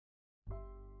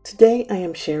Today I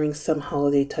am sharing some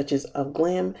holiday touches of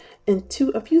glam into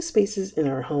a few spaces in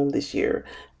our home this year.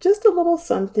 Just a little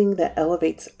something that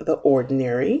elevates the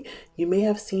ordinary. You may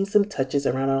have seen some touches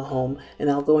around our home, and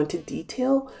I'll go into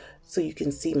detail so you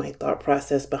can see my thought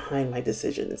process behind my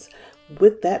decisions.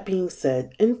 With that being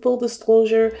said, in full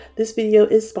disclosure, this video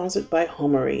is sponsored by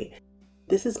Homary.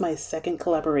 This is my second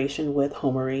collaboration with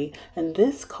Homary, and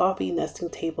this coffee nesting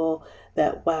table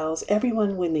that wows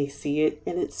everyone when they see it,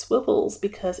 and it swivels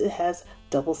because it has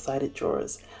double-sided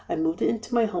drawers. I moved it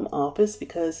into my home office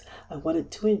because I wanted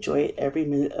to enjoy it every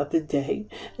minute of the day.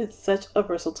 It's such a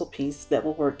versatile piece that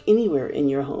will work anywhere in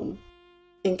your home.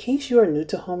 In case you are new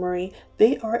to Homary,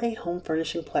 they are a home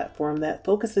furnishing platform that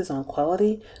focuses on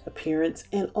quality, appearance,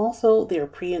 and also their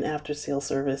pre and after sale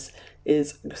service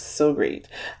is so great.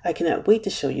 I cannot wait to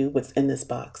show you what's in this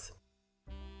box.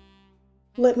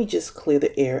 Let me just clear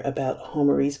the air about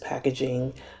Homary's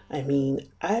packaging.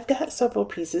 I've got several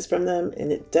pieces from them,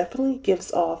 and it definitely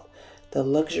gives off the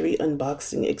luxury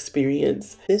unboxing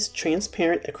experience. This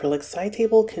transparent acrylic side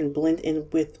table can blend in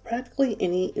with practically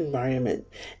any environment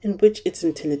in which it's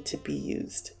intended to be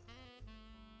used.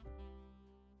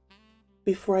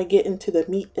 Before I get into the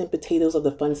meat and potatoes of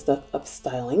the fun stuff of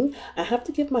styling, I have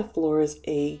to give my floors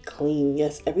a clean.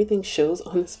 Yes, everything shows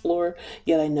on this floor,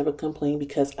 yet I never complain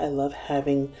because I love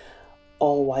having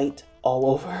all white all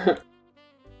over.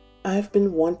 I've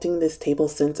been wanting this table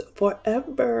since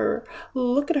forever.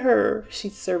 Look at her. She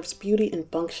serves beauty and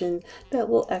function that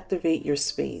will activate your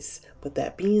space. With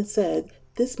that being said,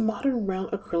 this modern round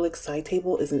acrylic side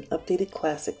table is an updated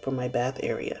classic for my bath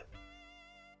area.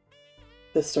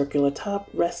 The circular top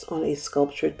rests on a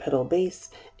sculptured petal base,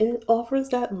 and it offers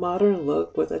that modern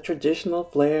look with a traditional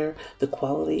flair. The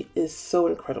quality is so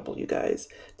incredible, you guys.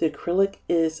 The acrylic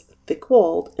is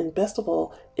thick-walled, and best of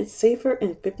all, it's safer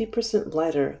and 50%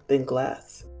 lighter than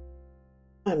glass.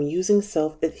 I'm using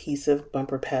self-adhesive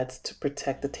bumper pads to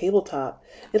protect the tabletop.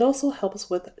 It also helps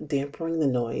with dampening the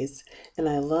noise, and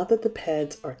I love that the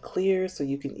pads are clear so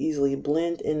you can easily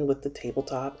blend in with the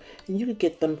tabletop, and you can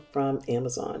get them from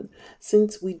Amazon.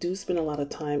 Since we do spend a lot of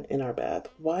time in our bath,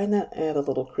 why not add a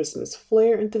little Christmas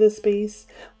flair into the space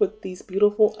with these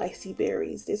beautiful icy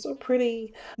berries? They're so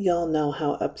pretty. Y'all know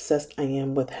how obsessed I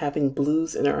am with having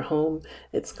blues in our home.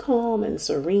 It's calm and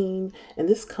serene, and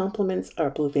this complements our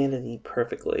blue vanity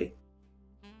perfectly.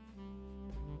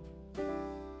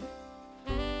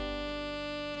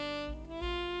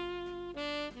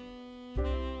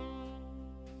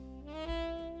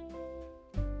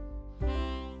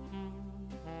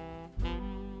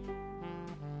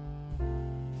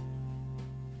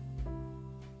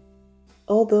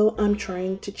 Although I'm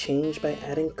trying to change by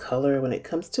adding color when it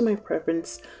comes to my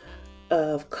preference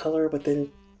of color within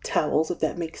towels, if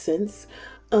that makes sense.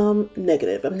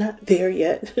 Negative. I'm not there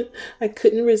yet. I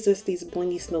couldn't resist these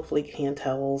blingy snowflake hand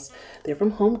towels. They're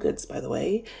from Home Goods, by the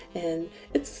way, and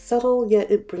it's subtle,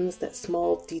 yet it brings that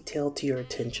small detail to your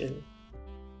attention.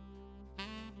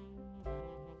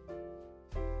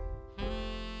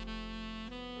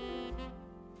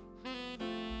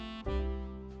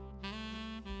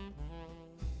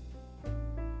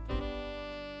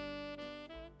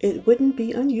 It wouldn't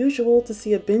be unusual to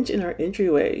see a bench in our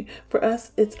entryway. For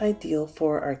us, it's ideal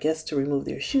for our guests to remove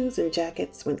their shoes and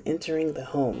jackets when entering the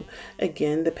home.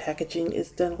 Again, the packaging is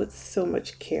done with so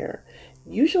much care.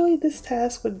 Usually this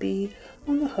task would be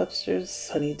on the huckster's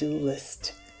honey-do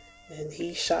list. And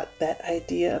he shot that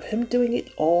idea of him doing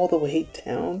it all the way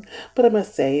down. But I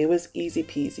must say, it was easy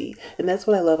peasy. And that's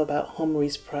what I love about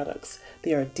Homary's products.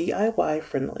 They are DIY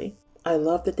friendly. I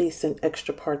love that they sent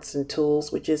extra parts and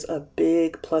tools, which is a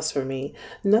big plus for me.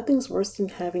 Nothing's worse than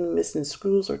having missing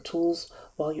screws or tools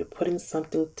while you're putting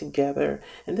something together.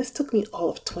 And this took me all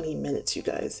of 20 minutes, you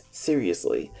guys.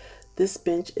 Seriously. This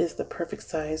bench is the perfect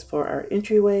size for our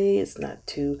entryway. It's not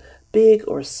too big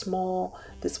or small.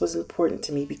 This was important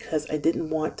to me because I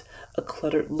didn't want a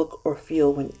cluttered look or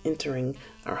feel when entering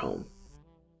our home.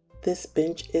 This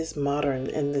bench is modern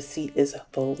and the seat is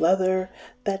faux leather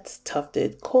that's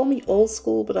tufted. Call me old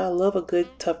school, but I love a good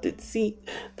tufted seat.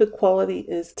 The quality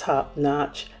is top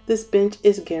notch. This bench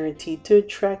is guaranteed to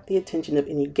attract the attention of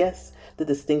any guests. The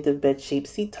distinctive bed-shaped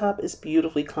seat top is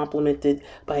beautifully complemented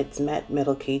by its matte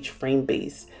metal cage frame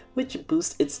base, which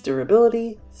boosts its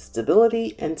durability,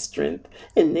 stability, and strength,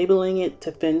 enabling it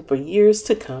to fend for years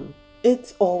to come.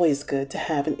 It's always good to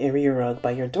have an area rug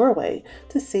by your doorway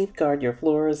to safeguard your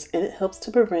floors, and it helps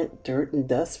to prevent dirt and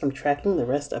dust from tracking the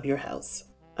rest of your house.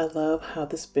 I love how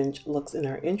this bench looks in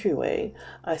our entryway.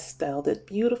 I styled it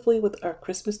beautifully with our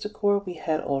Christmas decor we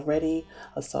had already,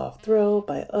 a soft throw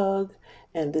by UGG,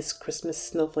 and this Christmas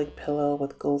snowflake pillow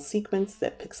with gold sequins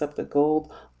that picks up the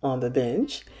gold on the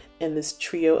bench, and this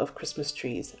trio of Christmas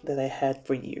trees that I had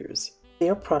for years.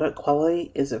 Their product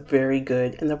quality is very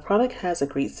good, and the product has a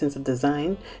great sense of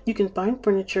design. You can find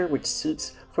furniture which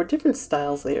suits for different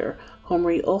styles there.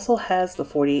 Homary also has the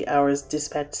 48 hours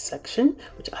dispatch section,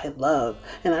 which I love,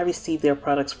 and I received their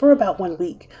products for about 1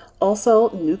 week.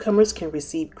 Also, newcomers can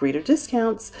receive greater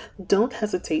discounts. Don't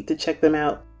hesitate to check them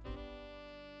out.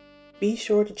 Be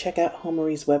sure to check out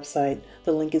Homary's website.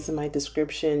 The link is in my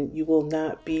description. You will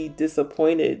not be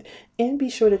disappointed. And be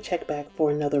sure to check back for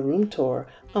another room tour.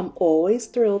 I'm always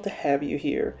thrilled to have you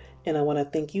here, and I want to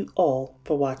thank you all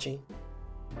for watching.